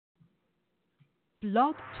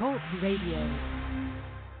Blog Talk Radio.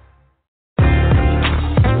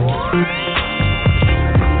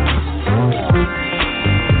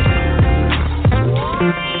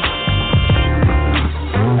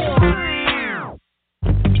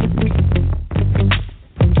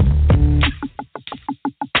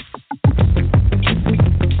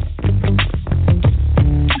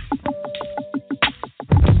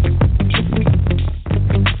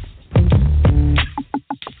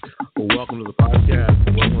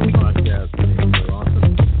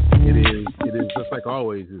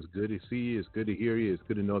 It's good to see you. It's good to hear you. It's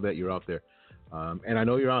good to know that you're out there. And I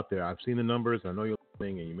know you're out there. I've seen the numbers. I know you're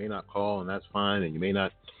listening, and you may not call, and that's fine. And you may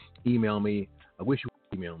not email me. I wish you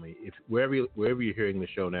would email me. If wherever you're hearing the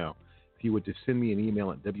show now, if you would just send me an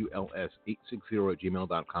email at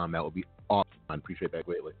wls860@gmail.com, that would be awesome. I appreciate that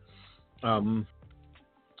greatly.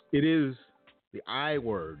 It is the I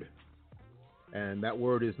word, and that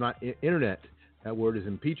word is not internet. That word is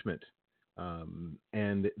impeachment.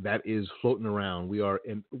 And that is floating around. We are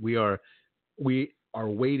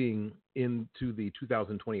wading into the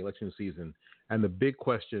 2020 election season, and the big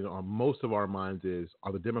question on most of our minds is: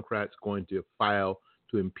 are the Democrats going to file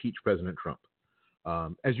to impeach President Trump?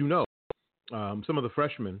 As you know, some of the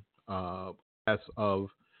freshmen class of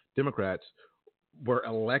Democrats were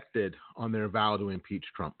elected on their vow to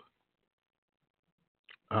impeach Trump.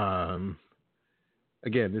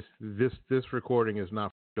 Again, this recording is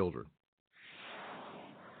not for children.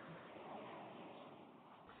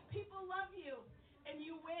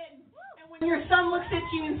 When your son looks at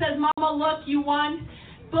you and says, "Mama, look, you won,"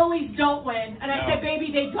 bullies don't win. And I said,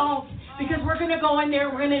 "Baby, they don't, because we're going to go in there,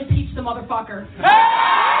 we're going to impeach the motherfucker."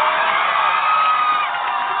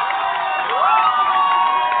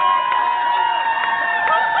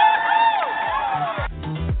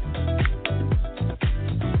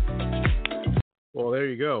 Well, there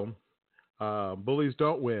you go. Bullies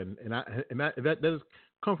don't win, and that is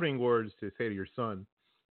comforting words to say to your son.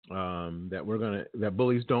 That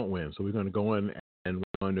bullies don't win, so we're going to go in and we're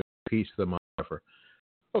going to impeach the motherfucker.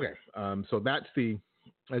 Okay, so that's the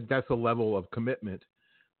level of commitment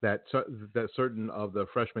that certain of the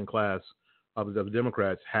freshman class of the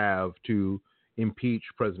Democrats have to impeach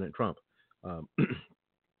President Trump.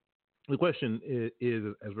 The question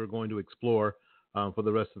is, as we're going to explore for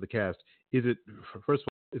the rest of the cast, is it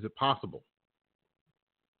possible?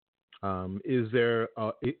 Is there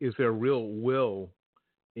real will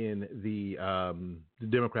in the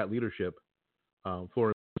Democrat leadership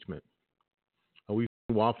for impeachment? We've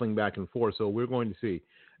been waffling back and forth, so we're going to see.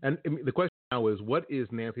 And the question now is, what is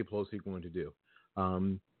Nancy Pelosi going to do?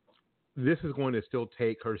 This is going to still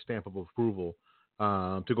take her stamp of approval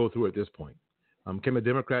to go through at this point. Can the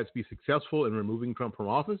Democrats be successful in removing Trump from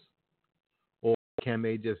office, or can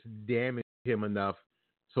they just damage him enough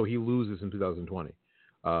so he loses in 2020?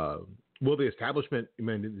 Will the establishment,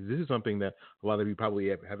 this is something that a lot of you probably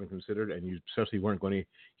haven't considered, and you especially weren't going to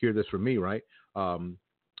hear this from me, right?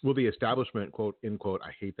 Will the establishment, quote, end quote,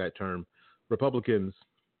 I hate that term, Republicans,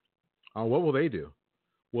 what will they do?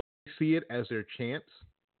 Will they see it as their chance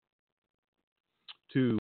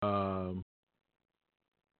to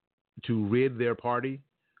rid their party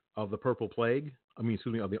of the purple plague? Of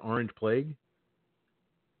the orange plague?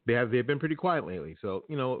 They've been pretty quiet lately. So,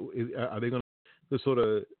 are they going to sort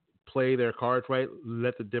of play their cards right,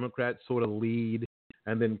 let the Democrats sort of lead,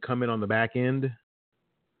 and then come in on the back end?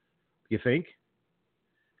 You think?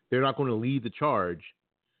 They're not going to lead the charge,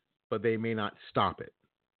 but they may not stop it.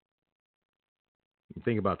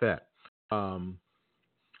 Think about that. I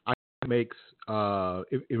think it makes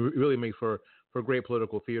it really makes for great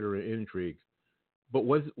political theater and intrigue. But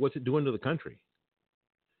what's it doing to the country?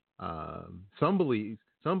 Some believe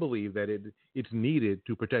that it's needed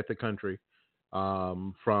to protect the country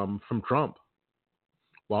from Trump,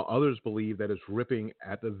 while others believe that it's ripping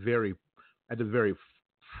at the very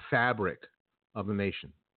fabric of the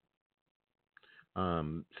nation.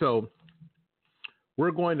 So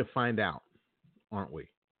we're going to find out, aren't we?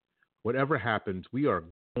 Whatever happens, we are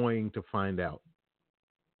going to find out.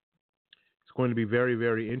 It's going to be very,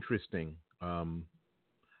 very interesting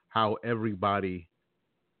how everybody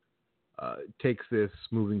takes this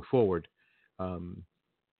moving forward.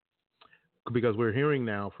 Because we're hearing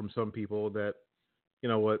now from some people that,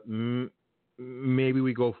 maybe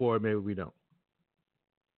we go for it, maybe we don't.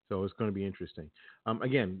 So it's going to be interesting.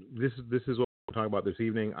 Again, this is what we're talking about this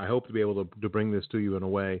evening. I hope to be able to bring this to you in a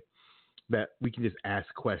way that we can just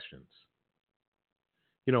ask questions.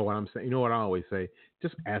 You know what I'm saying? You know what I always say?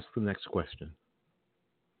 Just ask the next question.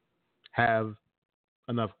 Have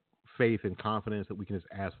enough faith and confidence that we can just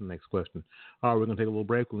ask the next question. All right, we're going to take a little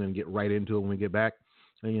break. We're going to get right into it when we get back.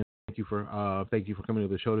 And, thank you for coming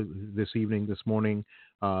to the show this evening, this morning,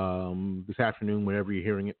 this afternoon, whenever you're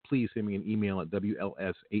hearing it. Please send me an email at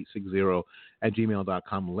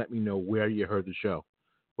wls860@gmail.com. Let me know where you heard the show,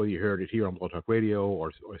 whether you heard it here on Blog Talk Radio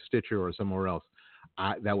or Stitcher or somewhere else.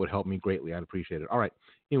 That would help me greatly. I'd appreciate it. All right.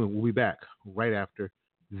 Anyway, we'll be back right after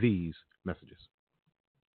these messages.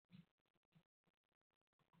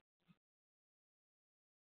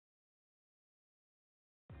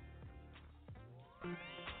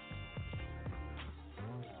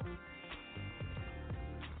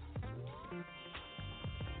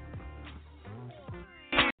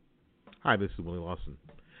 Hi, this is Willie Lawson.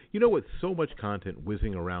 You know, with so much content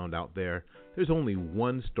whizzing around out there, there's only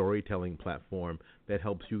one storytelling platform that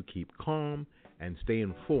helps you keep calm and stay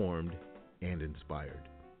informed and inspired.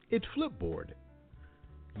 It's Flipboard.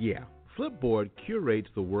 Yeah, Flipboard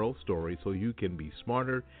curates the world story so you can be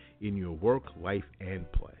smarter in your work, life, and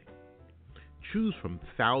play. Choose from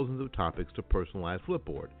thousands of topics to personalize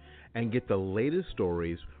Flipboard and get the latest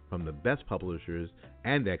stories from the best publishers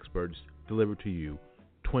and experts delivered to you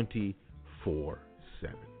 24/7.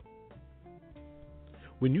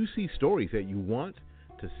 When you see stories that you want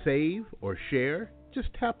to save or share,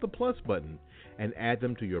 just tap the plus button and add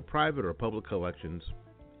them to your private or public collections.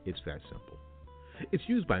 It's that simple. It's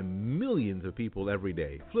used by millions of people every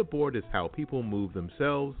day. Flipboard is how people move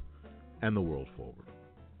themselves and the world forward.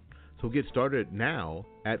 So get started now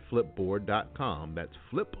at flipboard.com. That's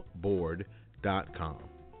flipboard.com.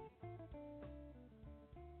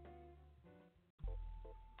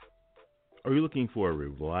 Are you looking for a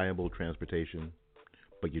reliable transportation,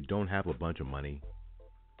 but you don't have a bunch of money?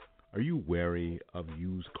 Are you wary of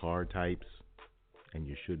used car types? And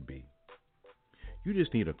you should be. You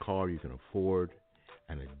just need a car you can afford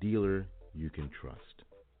and a dealer you can trust.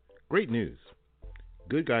 Great news.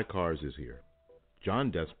 Good Guy Cars is here.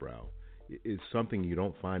 John Desbrow is something you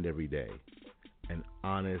don't find every day. An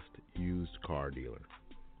honest used car dealer.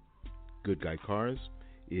 Good Guy Cars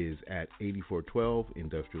is at 8412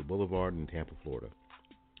 Industrial Boulevard in Tampa, Florida.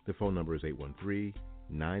 The phone number is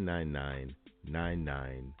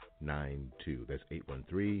 813-999-9992. That's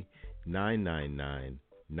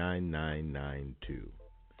 813-999-9992.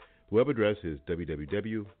 The web address is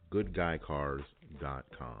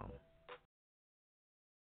www.goodguycars.com.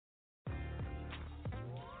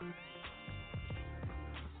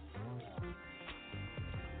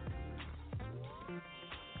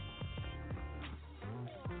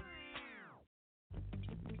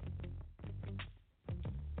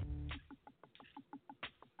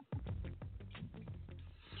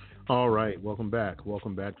 All right, welcome back.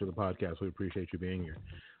 Welcome back to the podcast. We appreciate you being here.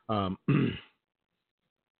 I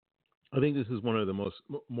think this is one of the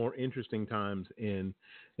more interesting times in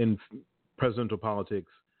presidential politics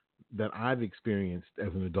that I've experienced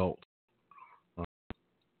as an adult.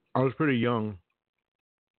 I was pretty young,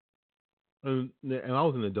 and I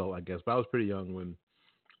was an adult, I guess, but I was pretty young when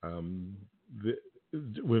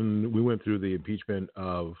we went through the impeachment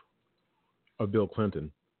of Bill Clinton.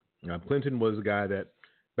 Clinton was a guy that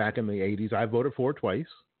back in the 80s I voted for twice.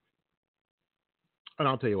 And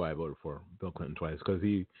I'll tell you why I voted for Bill Clinton twice, because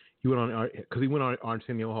he went on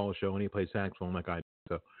Arsenio Hall's show and he played saxophone like I did.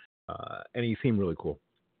 So, and he seemed really cool.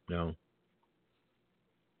 You know,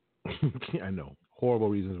 I know horrible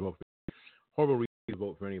reasons to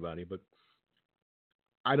vote for anybody, but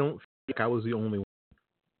I don't think I was the only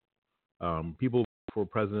one. People vote for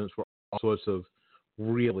presidents for all sorts of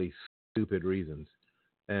really stupid reasons,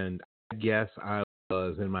 and I guess I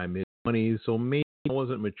was in my mid-20s, so maybe I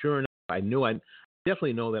wasn't mature enough. I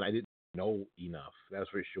definitely know that I didn't know enough, that's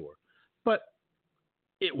for sure. But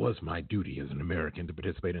it was my duty as an American to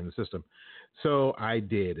participate in the system. So I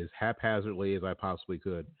did, as haphazardly as I possibly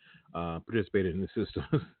could, participated in the system.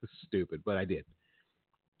 Stupid, but I did.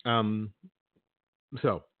 I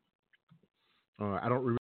don't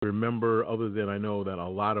really remember, other than I know that a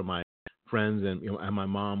lot of my friends and my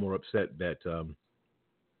mom were upset that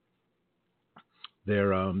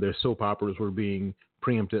their soap operas were being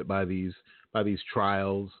preempted by these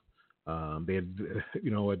trials. They had,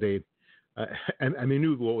 and they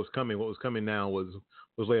knew what was coming. What was coming now was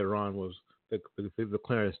later on was the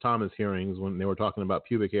Clarence Thomas hearings, when they were talking about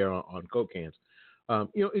pubic hair on Coke cans.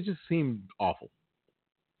 It just seemed awful.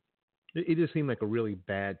 It just seemed like a really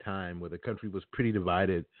bad time where the country was pretty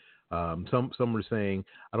divided. Some were saying,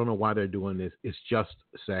 I don't know why they're doing this. It's just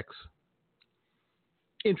sex.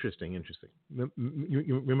 Interesting. You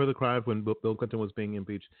remember the cry when Bill Clinton was being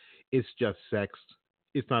impeached? It's just sex.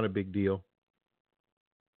 It's not a big deal.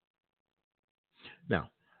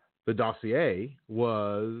 Now, the dossier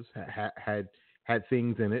had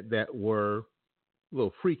things in it that were a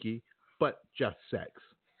little freaky, but just sex.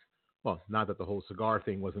 well, not that the whole cigar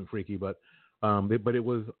thing wasn't freaky, but it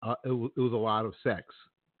was a lot of sex,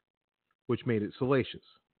 which made it salacious.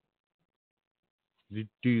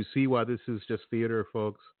 Do you see why this is just theater,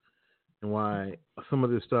 folks, and why some of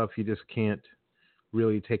this stuff you just can't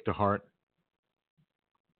really take to heart?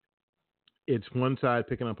 It's one side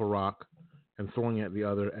picking up a rock and throwing it at the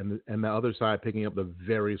other, and the other side picking up the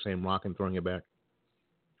very same rock and throwing it back.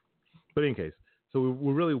 But in any case, so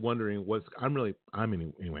we're really wondering I'm really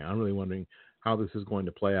wondering how this is going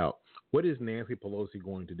to play out. What is Nancy Pelosi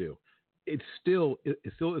going to do? It's still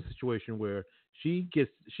a situation where she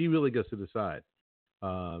really gets to decide.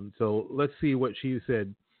 So let's see what she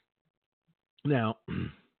said. Now,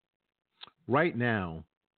 right now,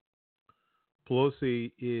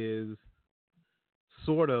 Pelosi is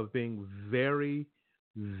sort of being very,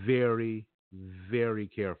 very, very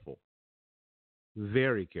careful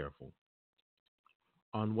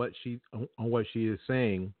on what she is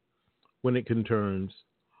saying when it concerns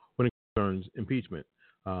impeachment.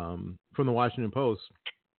 From the Washington Post,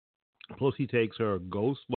 Pelosi takes her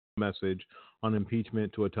go slow message on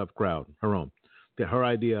impeachment to a tough crowd, her own. Her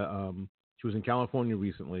idea. She was in California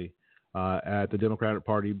recently at the Democratic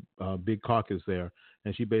Party big caucus there,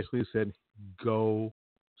 and she basically said, "Go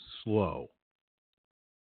slow,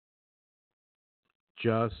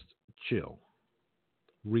 just chill,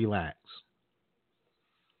 relax."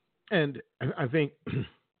 And I think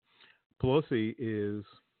Pelosi is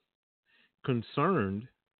concerned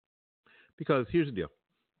because here's the deal.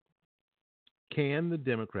 Can the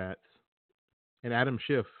Democrats, and Adam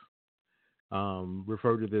Shiff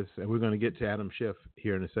referred to this, and we're going to get to Adam Shiff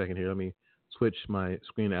here in a second here. Let me switch my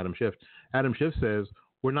screen to Adam Shiff. Adam Shiff says,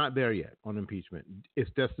 we're not there yet on impeachment.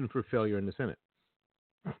 It's destined for failure in the Senate,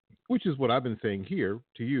 which is what I've been saying here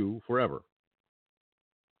to you forever.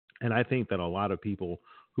 And I think that a lot of people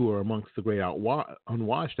who are amongst the great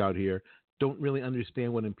unwashed out here don't really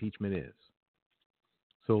understand what impeachment is.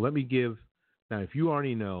 So let me now if you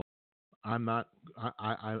already know, I am not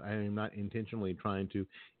intentionally trying to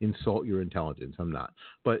insult your intelligence. I'm not.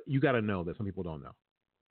 But you got to know that some people don't know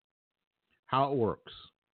how it works.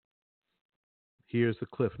 Here's the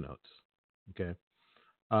Cliff Notes. Okay.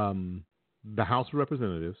 The House of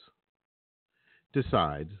Representatives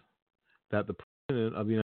decides that the President of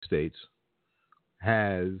the United States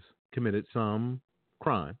has committed some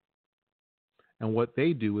crime. And what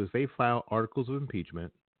they do is they file articles of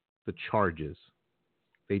impeachment, the charges.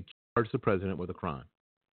 They charge the president with a crime.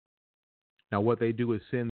 Now, what they do is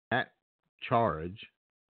send that charge,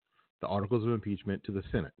 the articles of impeachment, to the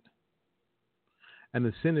Senate. And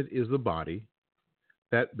the Senate is the body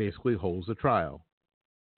that basically holds the trial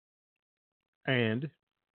and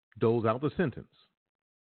doles out the sentence.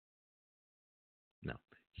 Now,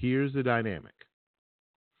 here's the dynamic.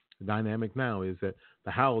 The dynamic now is that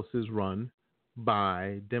the House is run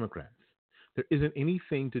by Democrats. There isn't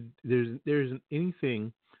anything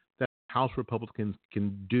that House Republicans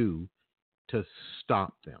can do to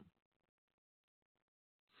stop them.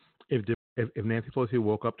 If Nancy Pelosi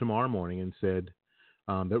woke up tomorrow morning and said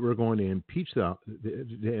that we're going to impeach the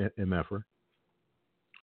MFer,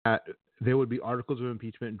 there would be articles of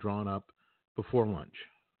impeachment drawn up before lunch.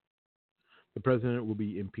 The president will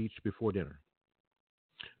be impeached before dinner.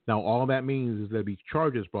 Now, all that means is there'll be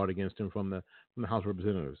charges brought against him from the House of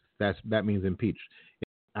Representatives. That means impeached.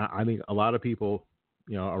 I think a lot of people,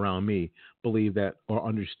 around me, believe that or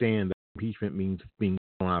understand that impeachment means being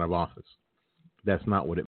thrown out of office. That's not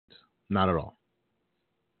what it means. Not at all.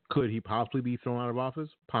 Could he possibly be thrown out of office?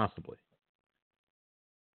 Possibly.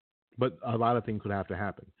 But a lot of things would have to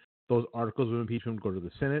happen. Those articles of impeachment would go to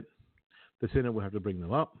the Senate. The Senate would have to bring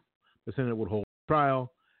them up. The Senate would hold a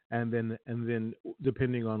trial. And then,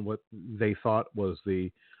 depending on what they thought was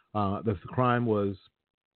the crime was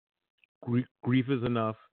grievous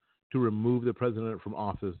enough to remove the president from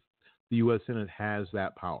office, the U.S. Senate has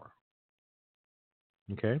that power.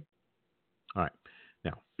 Okay? All right.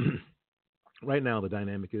 Now, right now, the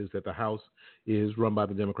dynamic is that the House is run by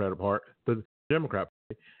the Democrat Party,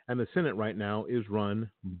 and the Senate right now is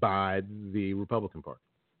run by the Republican Party.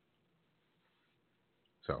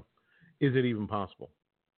 So, is it even possible?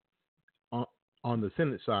 On the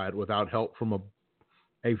Senate side, without help from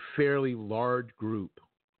a fairly large group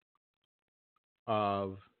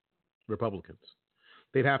of Republicans,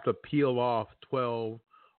 they'd have to peel off 12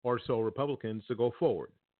 or so Republicans to go forward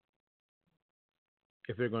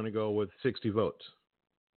if they're going to go with 60 votes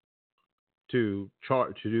to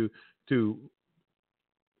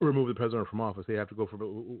remove the president from office. They have to go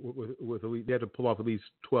they have to pull off at least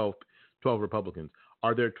 12 Republicans.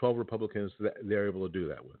 Are there 12 Republicans that they're able to do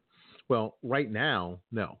that with? Well, right now,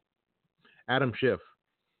 no. Adam Shiff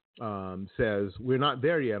says we're not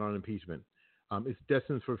there yet on impeachment. It's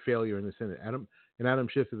destined for failure in the Senate. Adam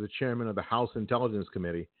Shiff is the chairman of the House Intelligence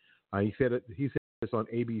Committee. He said this on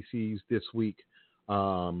ABC's This Week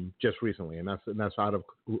just recently, and that's out of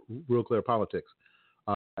Real Clear Politics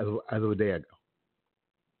as of a day ago.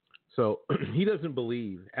 So he doesn't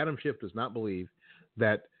believe, Adam Shiff does not believe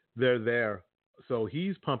that they're there. So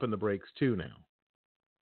he's pumping the brakes too now.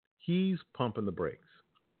 He's pumping the brakes.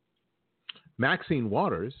 Maxine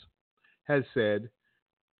Waters has said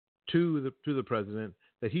to the president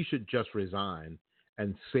that he should just resign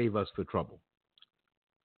and save us the trouble.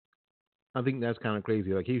 I think that's kind of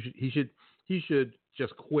crazy. Like he should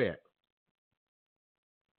just quit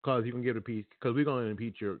because you can get impeached because we're going to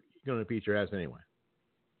impeach your ass anyway.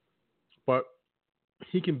 But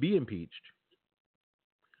he can be impeached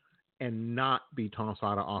and not be tossed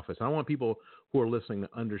out of office. I want people who are listening to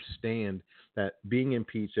understand that being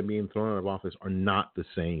impeached and being thrown out of office are not the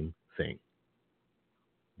same thing.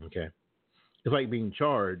 Okay? It's like being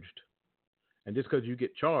charged, and just because you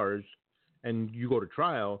get charged and you go to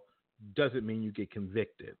trial doesn't mean you get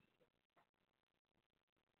convicted.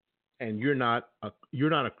 And you're not a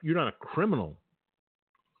criminal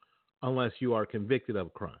unless you are convicted of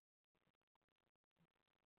a crime.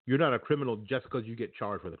 You're not a criminal just because you get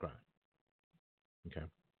charged with a crime. Okay.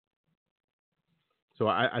 So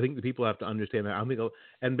I think the people have to understand that. I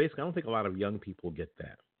don't think a lot of young people get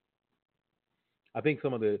that. I think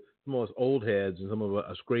some of us old heads and some of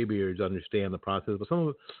us graybeards understand the process, but some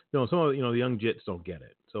of the young jits don't get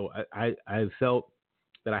it. So I felt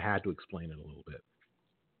that I had to explain it a little bit.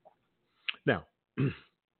 Now,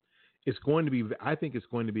 I think it's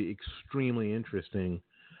going to be extremely interesting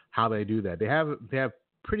how they do that. They have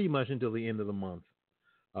pretty much until the end of the month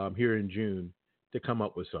here in June to come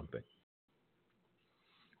up with something.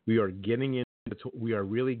 We are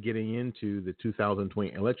really getting into the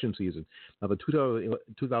 2020 election season. Now, the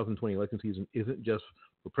 2020 election season isn't just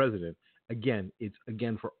for president. Again, it's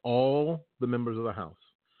for all the members of the House.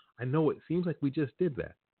 I know it seems like we just did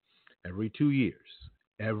that. Every 2 years,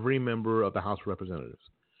 every member of the House of Representatives,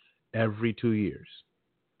 every 2 years.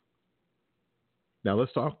 Now,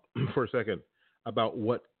 let's talk for a second about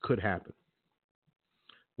what could happen.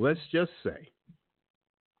 Let's just say,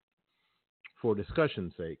 for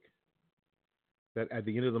discussion's sake, that at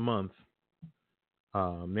the end of the month,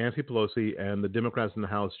 Nancy Pelosi and the Democrats in the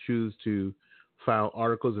House choose to file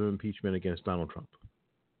articles of impeachment against Donald Trump.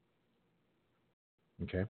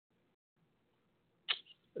 Okay?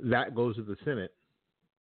 That goes to the Senate.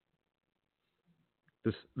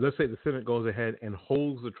 Let's say the Senate goes ahead and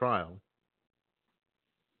holds the trial,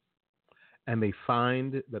 and they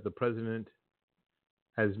find that the president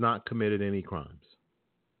has not committed any crimes.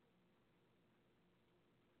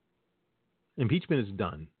 Impeachment is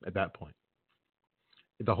done at that point.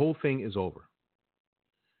 The whole thing is over.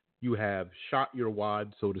 You have shot your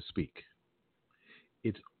wad, so to speak.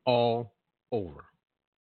 It's all over.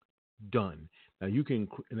 Done. Now you can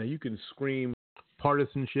scream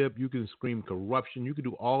partisanship, you can scream corruption, you can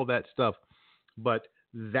do all that stuff, but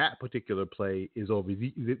that particular play is over.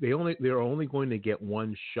 They're only going to get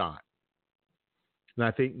one shot. And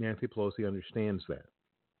I think Nancy Pelosi understands that.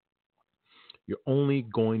 You're only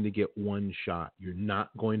going to get one shot. You're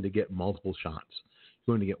not going to get multiple shots.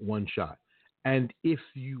 You're going to get one shot. And if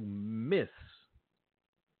you miss,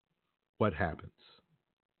 what happens?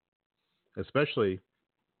 Especially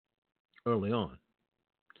early on.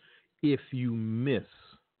 If you miss,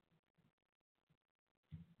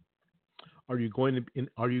 are you going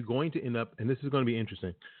to end up, and this is going to be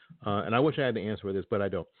interesting, and I wish I had the answer for this, but I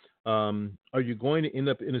don't. Are you going to end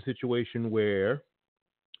up in a situation where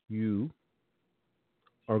you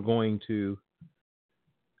are going to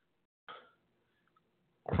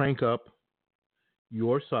crank up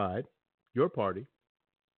your side, your party,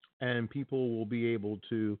 and people will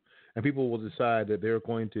decide that they're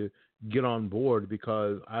going to get on board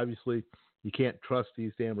because obviously you can't trust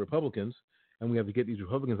these damn Republicans and we have to get these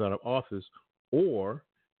Republicans out of office, or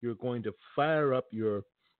you're going to fire up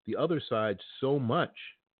the other side so much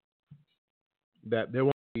that there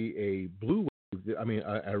won't be a blue wave. I mean,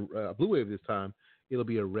 a blue wave this time. It'll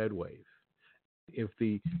be a red wave. If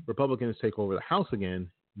the Republicans take over the House again,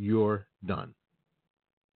 you're done.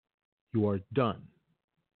 You are done.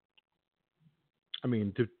 I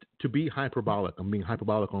mean, to be hyperbolic, I'm being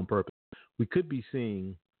hyperbolic on purpose. We could be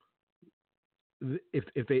seeing,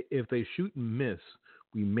 if they shoot and miss,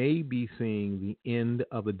 we may be seeing the end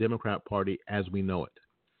of the Democrat Party as we know it.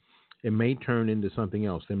 It may turn into something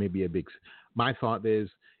else. There may be my thought is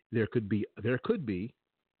there could be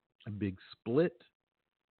a big split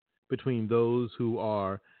between those who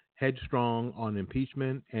are headstrong on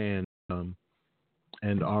impeachment and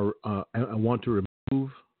are want to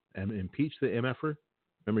remove and impeach the MFer.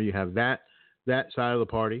 Remember, you have that side of the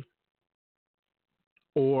party,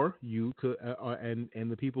 or you could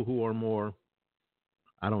and the people who are more,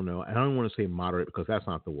 I don't know, I don't want to say moderate because that's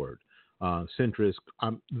not the word. Centrist.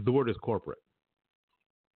 The word is corporate,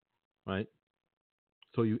 right?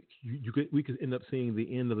 So we could end up seeing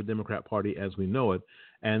the end of the Democrat Party as we know it,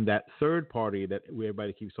 and that third party that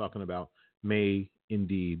everybody keeps talking about may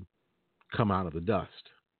indeed come out of the dust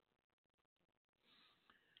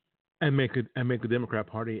and make the Democrat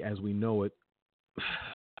Party as we know it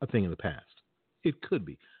a thing of the past. It could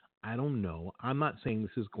be. I don't know. I'm not saying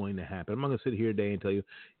this is going to happen. I'm not going to sit here today and tell you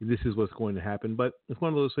this is what's going to happen, but it's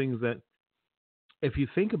one of those things that if you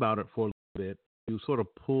think about it for a little bit, you sort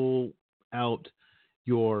of pull out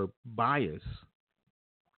your bias,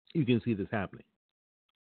 you can see this happening,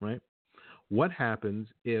 right? What happens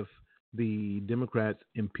if the Democrats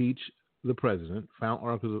impeach the president, file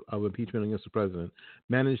articles of impeachment against the president,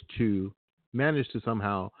 manage to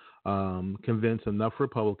somehow convince enough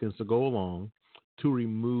Republicans to go along to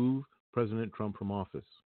remove President Trump from office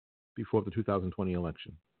before the 2020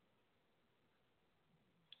 election?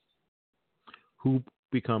 Who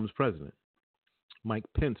becomes president? Mike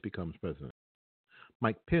Pence becomes president.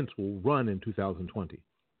 Mike Pence will run in 2020,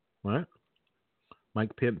 right?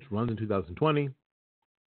 Mike Pence runs in 2020.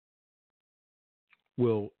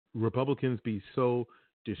 Will Republicans be so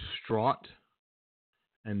distraught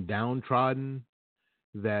and downtrodden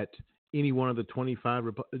that any one of the 25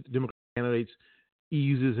 Democratic candidates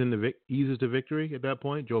eases to victory at that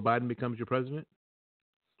point? Joe Biden becomes your president?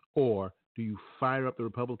 Or do you fire up the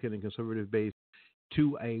Republican and conservative base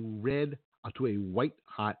to a white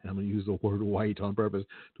hot, I'm going to use the word white on purpose,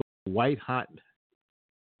 to a white hot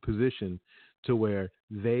position to where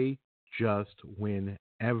they just win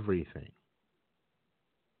everything?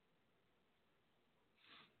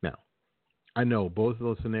 Now, I know both of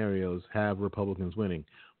those scenarios have Republicans winning,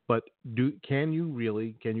 but can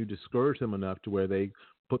you discourage them enough to where they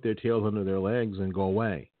put their tails under their legs and go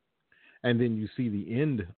away? And then you see the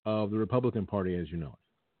end of the Republican Party as you know it.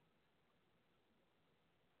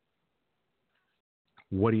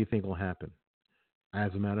 What do you think will happen?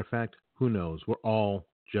 As a matter of fact, who knows? We're all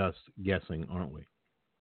just guessing, aren't we?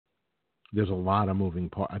 There's a lot of moving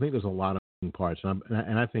parts. I think there's a lot of moving parts,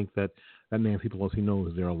 and I think that Nancy Pelosi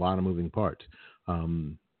knows there are a lot of moving parts.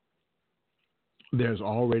 There's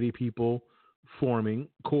already people forming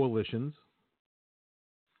coalitions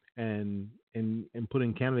and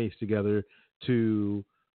putting candidates together to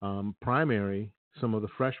primary some of the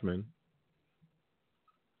freshmen.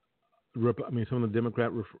 Some of the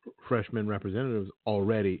Democrat freshman representatives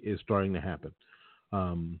already is starting to happen.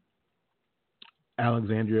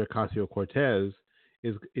 Alexandria Ocasio-Cortez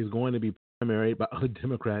is going to be primaried by other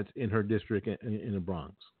Democrats in her district in the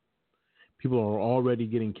Bronx. People are already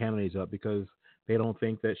getting candidates up because they don't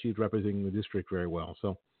think that she's representing the district very well.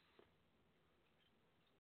 So,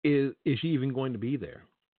 is she even going to be there?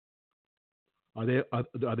 Are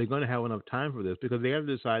they going to have enough time for this? Because they have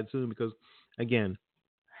to decide soon. Because again,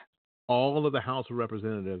 all of the House of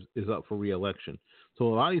Representatives is up for re-election. So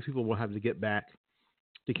a lot of these people will have to get back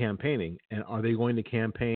to campaigning. And are they going to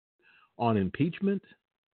campaign on impeachment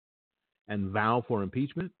and vow for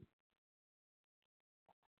impeachment?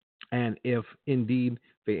 And if indeed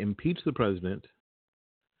they impeach the president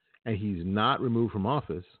and he's not removed from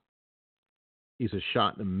office, he's a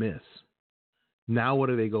shot and a miss. Now what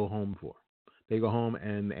do they go home for? They go home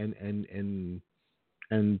and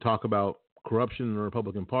talk about corruption in the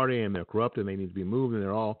Republican Party, and they're corrupt and they need to be moved, and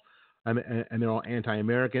they're all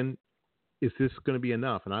anti-American. Is this going to be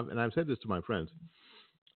enough? And I've said this to my friends,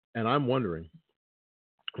 and I'm wondering,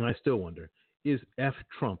 and I still wonder, is F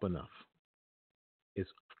Trump enough? Is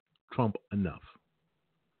Trump enough?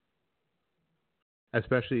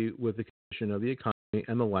 Especially with the condition of the economy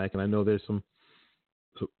and the like. And I know there's some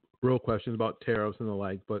real questions about tariffs and the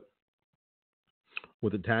like, but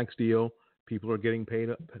with the tax deal, people are getting paid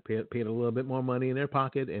a little bit more money in their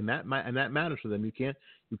pocket, and that matters to them. You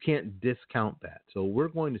can't discount that. So we're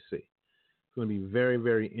going to see. It's going to be very,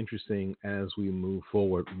 very interesting as we move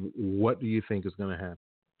forward. What do you think is going to happen?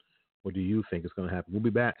 What do you think is going to happen? We'll be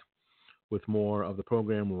back with more of the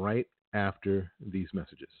program right after these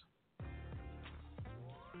messages.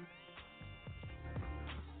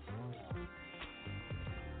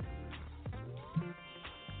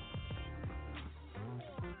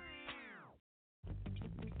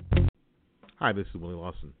 Hi, this is Willie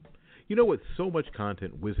Lawson. You know, with so much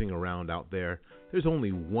content whizzing around out there, there's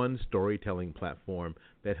only one storytelling platform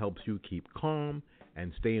that helps you keep calm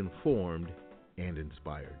and stay informed and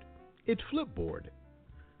inspired. It's Flipboard.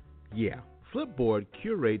 Yeah, Flipboard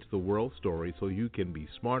curates the world story so you can be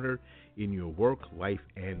smarter in your work, life,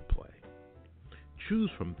 and play. Choose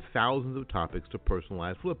from thousands of topics to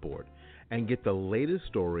personalize Flipboard and get the latest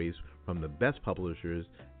stories from the best publishers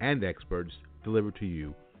and experts delivered to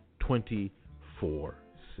you 24/7.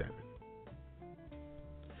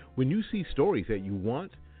 When you see stories that you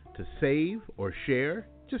want to save or share,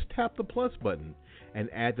 just tap the plus button and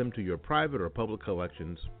add them to your private or public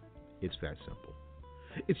collections. It's that simple.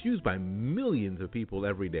 It's used by millions of people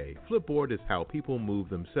every day. Flipboard is how people move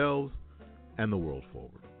themselves and the world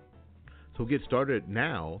forward. So get started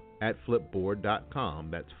now at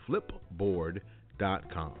flipboard.com. That's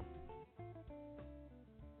flipboard.com.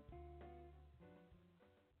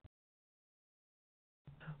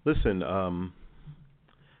 Listen,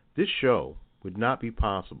 this show would not be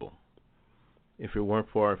possible if it weren't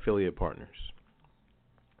for our affiliate partners.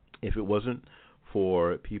 If it wasn't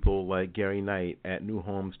for people like Gary Knight at New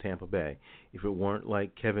Homes Tampa Bay, if it weren't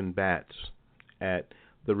like Kevin Batts at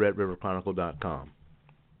theredriverchronicle.com.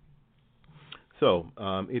 So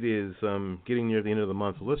it is getting near the end of the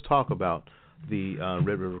month, so let's talk about the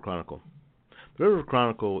Red River Chronicle. The Red River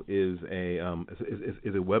Chronicle is a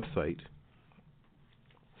website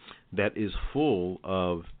that is full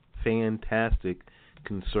of fantastic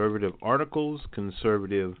conservative articles,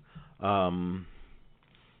 conservative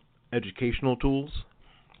educational tools.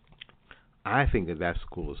 I think that that's the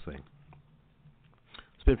coolest thing.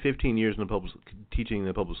 Spent 15 years in teaching in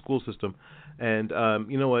the public school system, and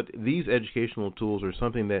you know what? These educational tools are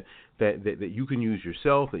something that you can use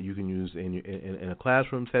yourself, that you can use in a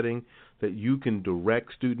classroom setting, that you can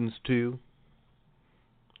direct students to,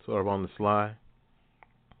 sort of on the sly.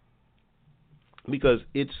 Because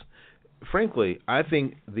it's, frankly, I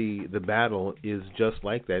think the battle is just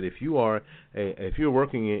like that. If you're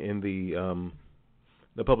working in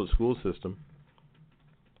the public school system,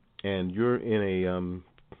 and you're in a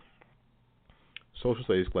social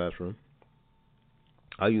studies classroom,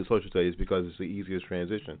 I use social studies because it's the easiest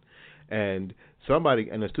transition. And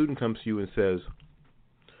a student comes to you and says,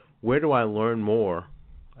 "Where do I learn more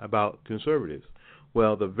about conservatives?"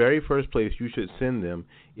 Well, the very first place you should send them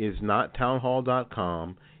is not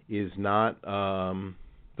townhall.com, is not the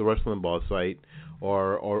Rush Limbaugh site,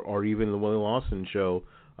 or even the Willie Lawson show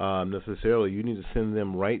necessarily. You need to send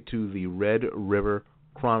them right to the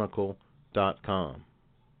redriverchronicle.com.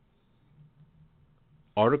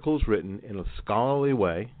 Articles written in a scholarly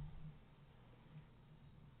way,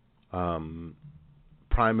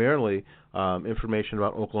 primarily information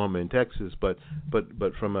about Oklahoma and Texas, but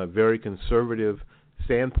from a very conservative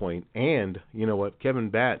standpoint. And you know what? Kevin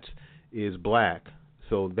Batts is black,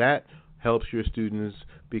 so that helps your students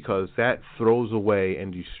because that throws away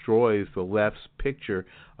and destroys the left's picture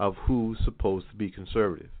of who's supposed to be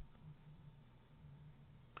conservative.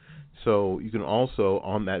 So you can also,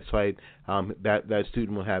 on that site, that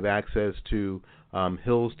student will have access to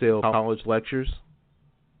Hillsdale College lectures,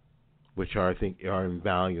 which I think are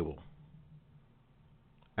invaluable.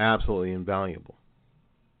 Absolutely invaluable.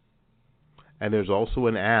 And there's also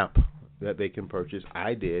an app that they can purchase.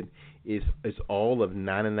 I did. It's all of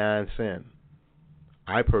 99 cents.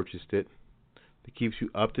 I purchased it. It keeps you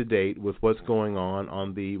up to date with what's going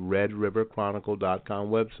on the redriverchronicle.com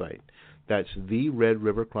website. That's the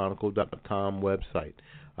redriverchronicle.com website.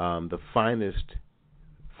 The finest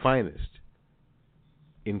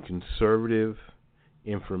in conservative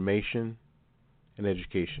information and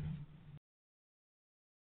education.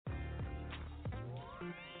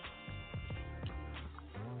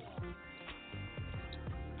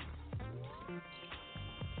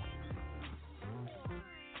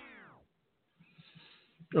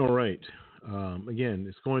 All right. Again,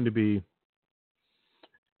 it's going to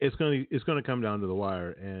come down to the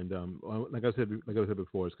wire, and like I said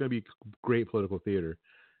before, it's going to be great political theater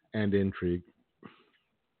and intrigue.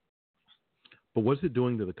 But what's it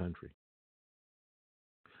doing to the country?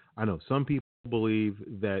 I know some people believe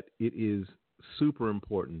that it is super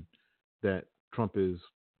important that Trump is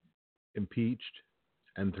impeached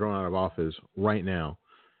and thrown out of office right now,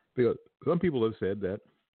 because some people have said that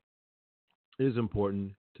it is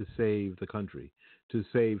important to save the country, to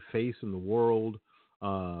save face in the world,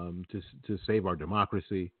 to save our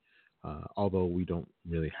democracy. Although we don't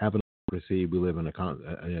really have a democracy, we live in a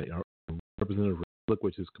representative republic,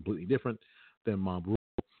 which is completely different than mob rule.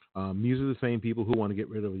 These are the same people who want to get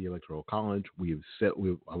rid of the Electoral College. We've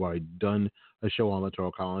already done a show on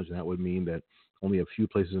Electoral College, and that would mean that only a few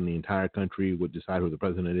places in the entire country would decide who the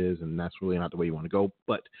president is, and that's really not the way you want to go.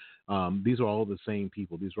 But these are all the same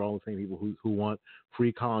people. These are all the same people who want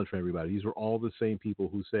free college for everybody. These are all the same people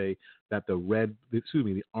who say that the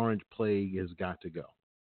orange plague has got to go.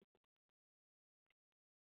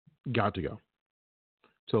 Got to go.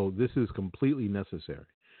 So this is completely necessary.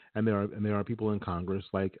 And there are people in Congress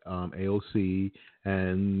like AOC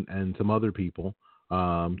and some other people,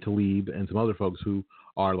 Tlaib and some other folks who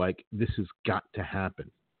are like, this has got to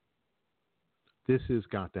happen. This has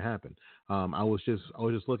got to happen. I was just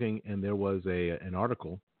looking, and there was an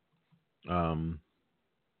article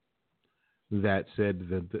that said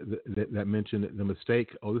that mentioned the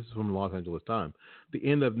mistake. Oh, this is from the Los Angeles Times. The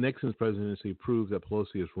end of Nixon's presidency proves that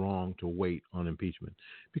Pelosi is wrong to wait on impeachment,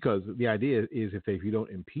 because the idea is if you don't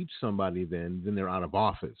impeach somebody, then they're out of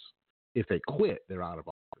office. If they quit, they're out of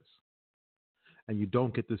office, and you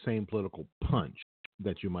don't get the same political punch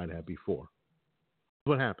that you might have before.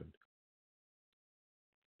 What happened?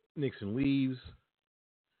 Nixon leaves.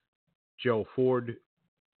 Joe Ford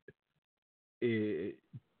is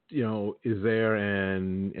there,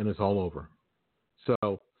 and it's all over.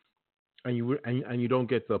 So, and you don't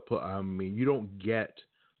get you don't get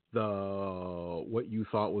what you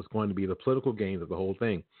thought was going to be the political gains of the whole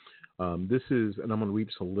thing. This is, and I'm going to read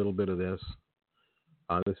just a little bit of this.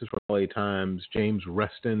 This is from LA Times, James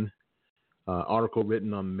Reston, article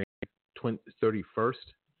written on May 31st.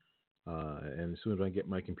 And as soon as I get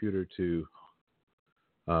my computer to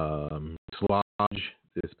dislodge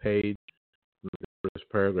this page, this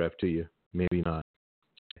paragraph to you, maybe not.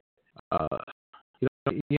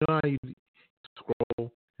 You know how you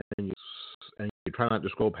scroll and you try not to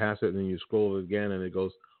scroll past it, and then you scroll it again, and it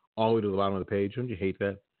goes all the way to the bottom of the page. Don't you hate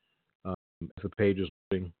that? If the page is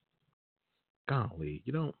loading, golly,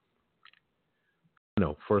 you don't. I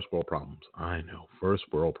know first world problems.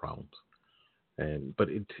 But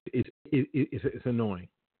it's annoying.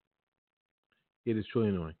 It is truly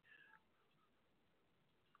annoying.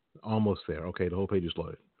 Almost there. Okay, the whole page is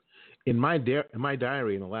loaded. In my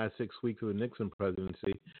diary, in the last 6 weeks of the Nixon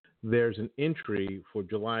presidency, there's an entry for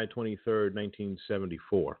July 23rd,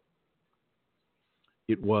 1974.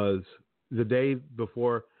 It was the day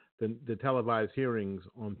before the televised hearings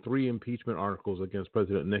on 3 impeachment articles against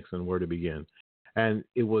President Nixon were to begin. And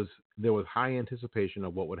there was high anticipation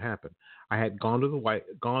of what would happen. I had gone to the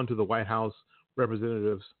White House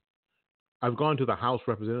representatives. I've gone to the House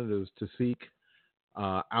representatives to seek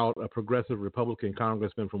out a progressive Republican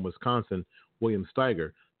congressman from Wisconsin, William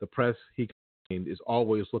Steiger. The press, he claimed, is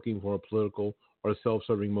always looking for a political or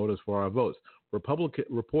self-serving motives for our votes. Republican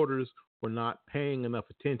reporters were not paying enough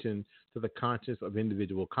attention to the conscience of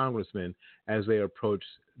individual congressmen as they approached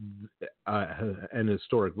an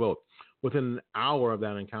historic vote. Within an hour of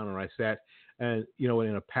that encounter, I sat in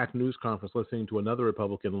a packed news conference listening to another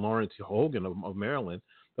Republican, Lawrence Hogan of Maryland,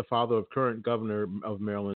 the father of current governor of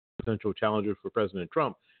Maryland, potential challenger for President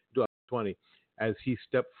Trump in 2020, as he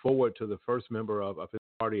stepped forward to the first member of his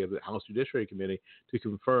party of the House Judiciary Committee to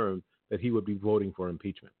confirm that he would be voting for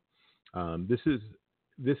impeachment. This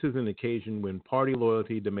is an occasion when party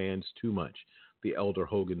loyalty demands too much, the elder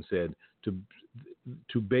Hogan said.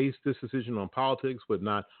 To base this decision on politics would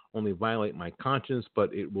not only violate my conscience,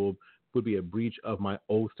 but it would be a breach of my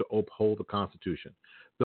oath to uphold the Constitution.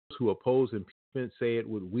 Those who oppose impeachment say it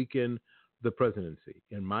would weaken the presidency.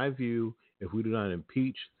 In my view, if we do not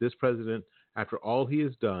impeach this president, after all he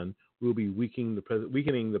has done, we'll be weakening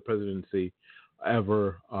the presidency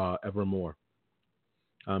ever more.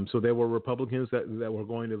 So there were Republicans that were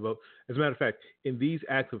going to vote. As a matter of fact, in these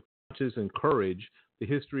acts of conscience and courage, the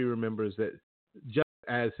history remembers that just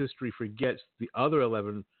as history forgets the other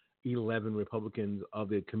 11 Republicans of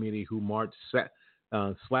the committee who marched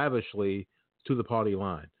slavishly to the party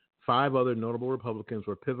line. 5 other notable Republicans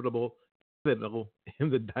were pivotal in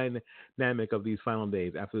the dynamic of these final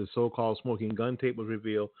days. After the so-called smoking gun tape was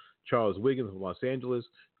revealed, Charles Wiggins of Los Angeles,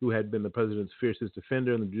 who had been the president's fiercest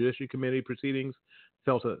defender in the Judiciary Committee proceedings,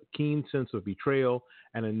 felt a keen sense of betrayal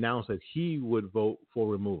and announced that he would vote for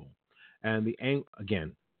removal. And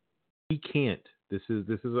again, he can't. This is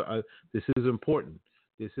important.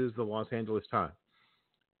 This is the Los Angeles Times.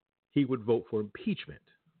 He would vote for impeachment.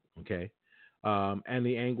 Okay. And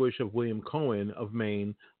the anguish of William Cohen of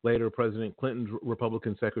Maine, later President Clinton's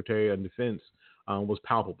Republican Secretary of Defense, was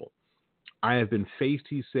palpable. I have been faced,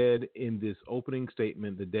 he said in this opening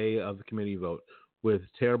statement the day of the committee vote, with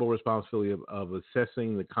terrible responsibility of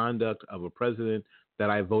assessing the conduct of a president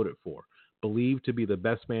that I voted for, believed to be the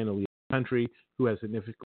best man to lead the country, who has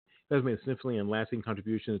has made significant and lasting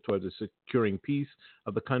contributions towards the securing peace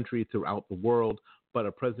of the country throughout the world, but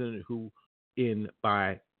a president who,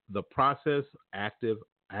 by the process, active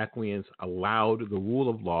acquiescence, allowed the rule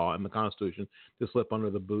of law and the Constitution to slip under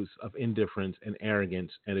the boots of indifference and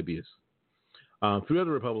arrogance and abuse. Three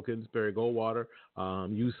other Republicans, Barry Goldwater,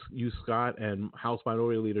 Hugh Scott, and House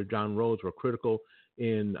Minority Leader John Rhodes, were critical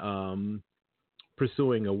in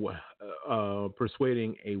persuading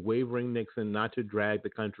a wavering Nixon not to drag the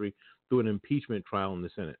country through an impeachment trial in the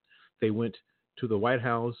Senate. They went to the White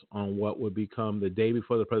House on what would become the day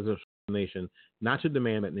before the presidential nomination, not to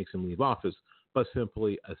demand that Nixon leave office, but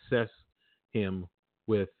simply assess him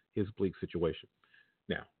with his bleak situation.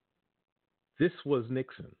 Now, this was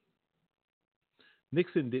Nixon.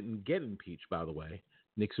 Nixon didn't get impeached, by the way.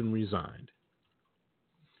 Nixon resigned.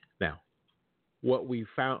 Now, what we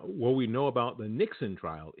know about the Nixon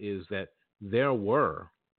trial is that there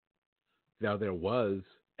was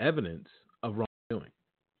evidence of wrongdoing.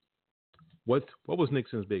 What was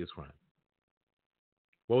Nixon's biggest crime?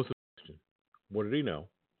 What was the question? What did he know?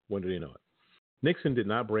 When did he know it? Nixon did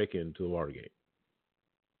not break into the Watergate.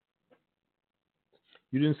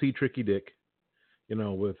 You didn't see Tricky Dick,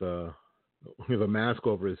 with a mask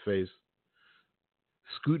over his face,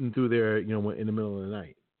 scooting through there, in the middle of the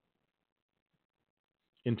night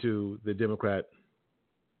into the Democrat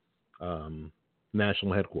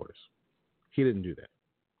national headquarters. He didn't do that.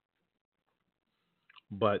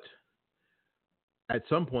 But at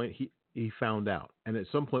some point, he found out. And at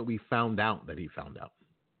some point, we found out that he found out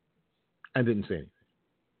and didn't say anything.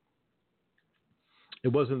 It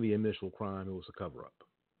wasn't the initial crime. It was a cover-up.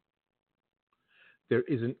 There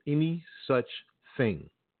isn't any such thing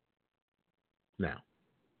now.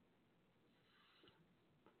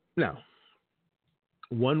 Now,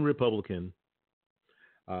 one Republican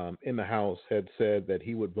in the House had said that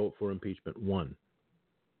he would vote for impeachment. One.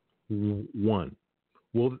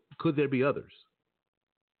 Well, could there be others?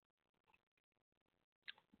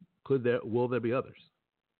 Will there be others?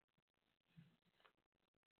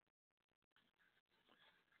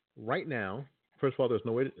 Right now, first of all, there's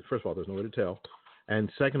no way to tell.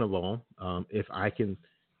 And second of all, if I can,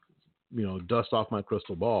 dust off my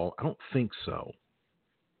crystal ball, I don't think so.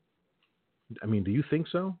 I mean, do you think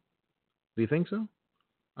so? Do you think so?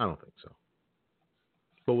 I don't think so.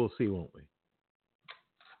 But we'll see, won't we?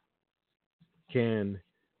 Can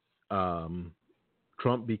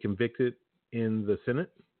Trump be convicted in the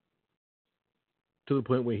Senate to the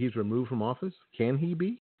point where he's removed from office? Can he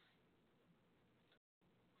be?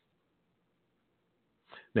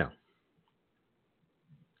 Now,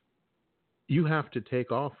 you have to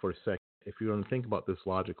take off for a second if you're going to think about this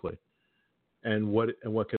logically and what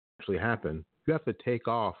can actually happen. You have to take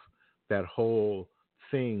off that whole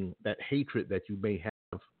thing, that hatred that you may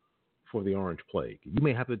have for the Orange Plague.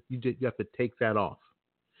 You have to take that off.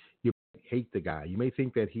 You may hate the guy. You may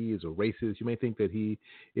think that he is a racist. You may think that he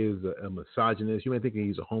is a misogynist. You may think that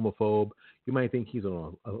he's a homophobe. You might think he's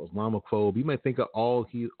an Islamophobe. You might think of all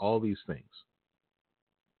these things.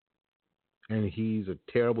 And he's a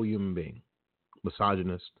terrible human being,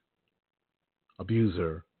 misogynist,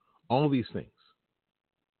 abuser, all these things.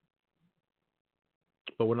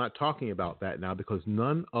 But we're not talking about that now because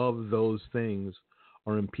none of those things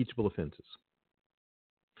are impeachable offenses.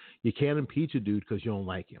 You can't impeach a dude because you don't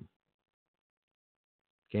like him.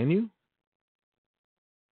 Can you?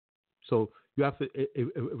 So you have to, if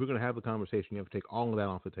we're going to have the conversation, you have to take all of that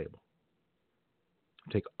off the table.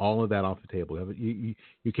 Take all of that off the table. You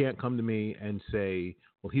can't come to me and say,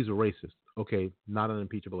 well, he's a racist. Okay, not an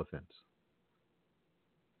impeachable offense.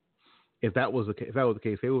 If that was the case,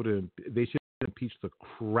 they should impeach the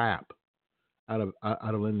crap out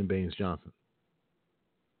of Lyndon Baines Johnson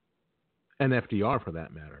and FDR for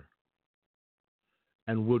that matter,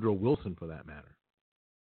 and Woodrow Wilson for that matter.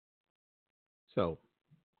 So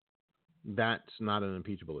that's not an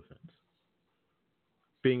impeachable offense.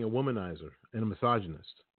 Being a womanizer and a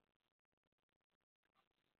misogynist.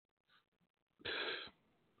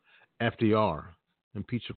 FDR,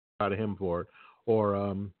 impeach the crap out of him for it, or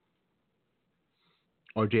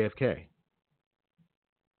JFK.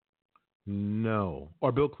 No.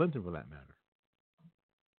 Or Bill Clinton for that matter.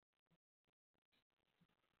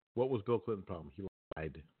 What was Bill Clinton's problem?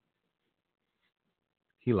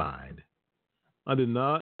 He lied. I did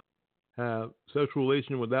not have sexual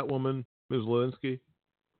relation with that woman, Ms. Lewinsky.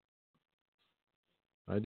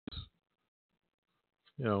 I just,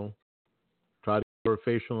 tried to get her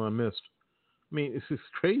facial and I missed. I mean, it's just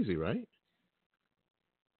crazy, right?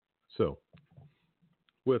 So,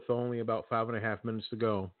 with only about 5.5 minutes to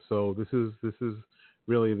go, so this is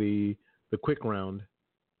really the quick round.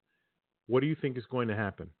 What do you think is going to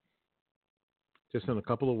happen? just in a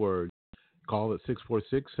couple of words. Call at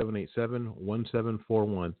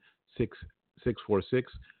 646-787-1741,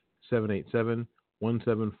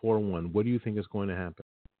 646-787-1741. What do you think is going to happen?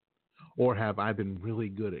 Or have I been really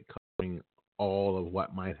good at covering all of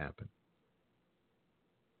what might happen?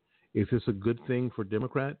 Is this a good thing for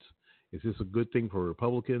Democrats? Is this a good thing for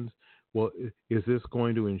Republicans? Well, is this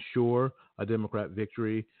going to ensure a Democrat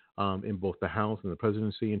victory in both the House and the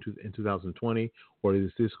presidency in 2020? Or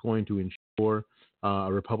is this going to ensure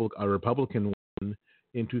a Republican win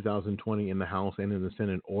in 2020 in the House and in the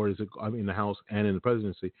Senate? Or is it in the House and in the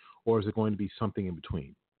presidency? Or is it going to be something in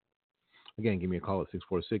between? Again, give me a call at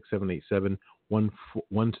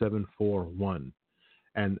 646-787-1741.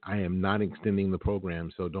 And I am not extending the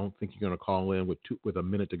program, so don't think you're going to call in with a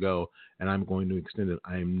minute to go, and I'm going to extend it.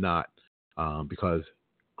 I am not, because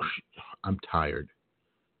I'm tired.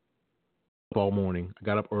 All morning, I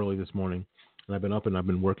got up early this morning, and I've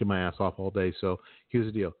been working my ass off all day. So here's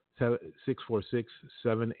the deal: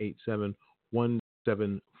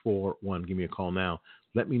 646-787-1741. Give me a call now.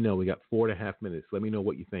 Let me know. We got 4.5 minutes. Let me know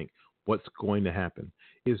what you think. What's going to happen?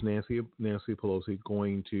 Is Nancy Pelosi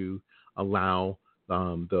going to allow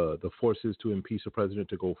the forces to impeach the president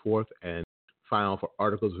to go forth and file for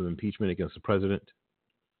articles of impeachment against the president?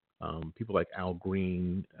 People like Al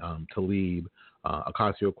Green, Tlaib,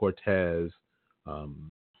 Ocasio-Cortez are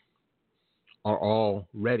all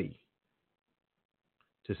ready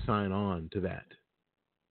to sign on to that.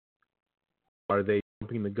 Are they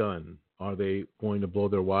jumping the gun? Are they going to blow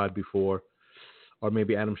their wad before? Or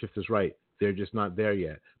maybe Adam Shiff is right. They're just not there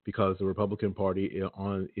yet because the Republican Party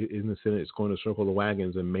in the Senate is going to circle the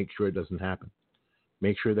wagons and make sure it doesn't happen.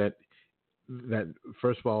 Make sure that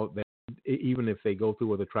first of all, that even if they go through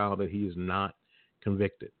with a trial, that he is not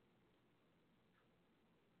convicted.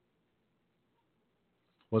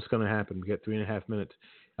 What's going to happen? We got 3.5 minutes.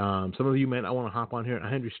 Some of you men, I want to hop on here.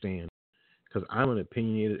 I understand because I'm an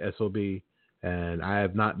opinionated SOB and I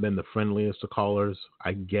have not been the friendliest of callers.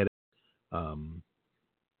 I get it.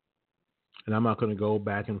 And I'm not going to go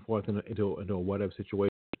back and forth into a whatever situation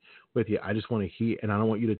with you. I just want to hear, and I don't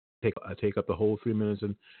want you to take up the whole 3 minutes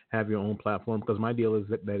and have your own platform, because my deal is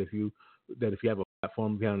that if you have a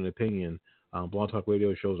platform, if you have an opinion, Blog Talk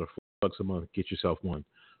Radio shows are $4 a month. Get yourself one.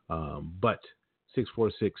 But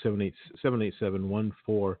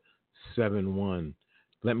 646-787-1471.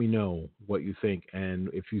 Let me know what you think, and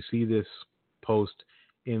if you see this post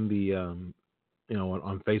in the on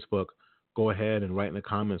Facebook, go ahead and write in the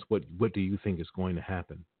comments what do you think is going to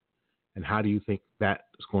happen, and how do you think that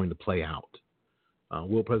is going to play out?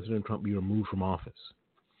 Will President Trump be removed from office?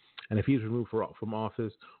 And if he's removed from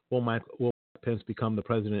office, will Mike Pence become the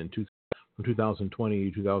president from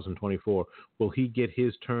 2020 to 2024? Will he get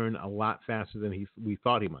his turn a lot faster than we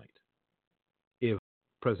thought he might if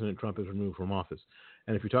President Trump is removed from office?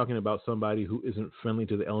 And if you're talking about somebody who isn't friendly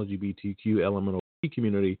to the LGBTQ LMNOP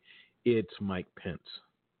community, it's Mike Pence.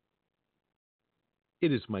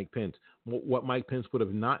 It is Mike Pence. What Mike Pence would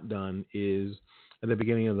have not done is, at the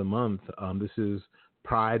beginning of the month, this is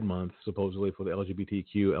Pride Month, supposedly, for the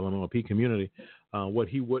LGBTQ LMNOP community. What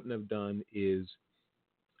he wouldn't have done is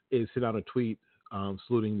send out a tweet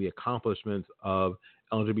saluting the accomplishments of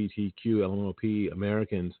LGBTQ LMNOP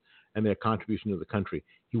Americans and their contribution to the country.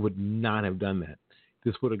 He would not have done that.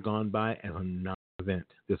 This would have gone by as a non-event.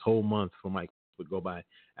 This whole month for Mike Pence would go by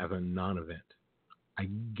as a non-event. I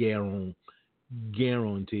guarantee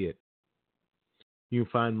it. You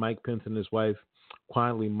find Mike Pence and his wife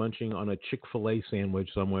quietly munching on a Chick-fil-A sandwich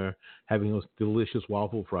somewhere, having those delicious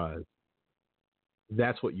waffle fries.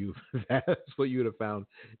 That's what you'd have found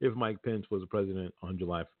if Mike Pence was the president on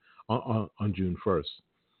June 1st.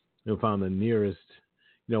 You'll find the nearest.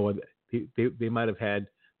 They might have had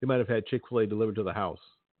Chick-fil-A delivered to the house,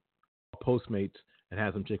 Postmates, and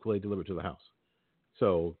had some Chick-fil-A delivered to the house.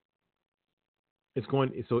 So it's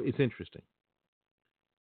interesting.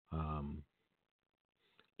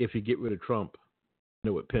 If you get rid of Trump,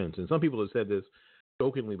 with Pence, and some people have said this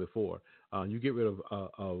jokingly before, you get rid of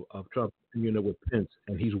Trump, and with Pence,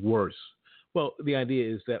 and he's worse. Well, the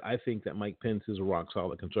idea is that I think that Mike Pence is a rock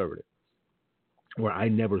solid conservative, where I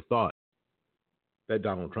never thought that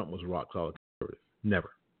Donald Trump was a rock solid conservative. Never.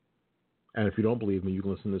 And if you don't believe me, you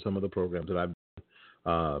can listen to some of the programs that I've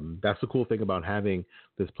done. That's the cool thing about having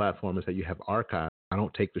this platform, is that you have archive. I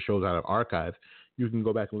don't take the shows out of archive. You can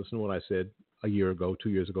go back and listen to what I said a year ago,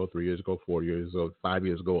 2 years ago, 3 years ago, 4 years ago, 5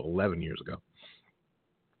 years ago, 11 years ago.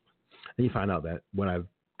 And you find out that when I've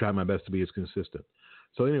tried my best to be as consistent.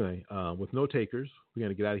 So anyway, with no takers, we're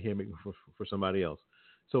going to get out of here and make room for somebody else.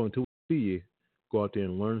 So until we see you, go out there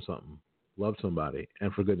and learn something, love somebody,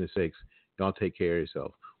 and for goodness sakes, y'all take care of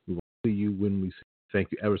yourself. see you when we see you.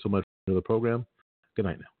 Thank you ever so much for the program. Good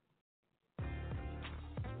night now.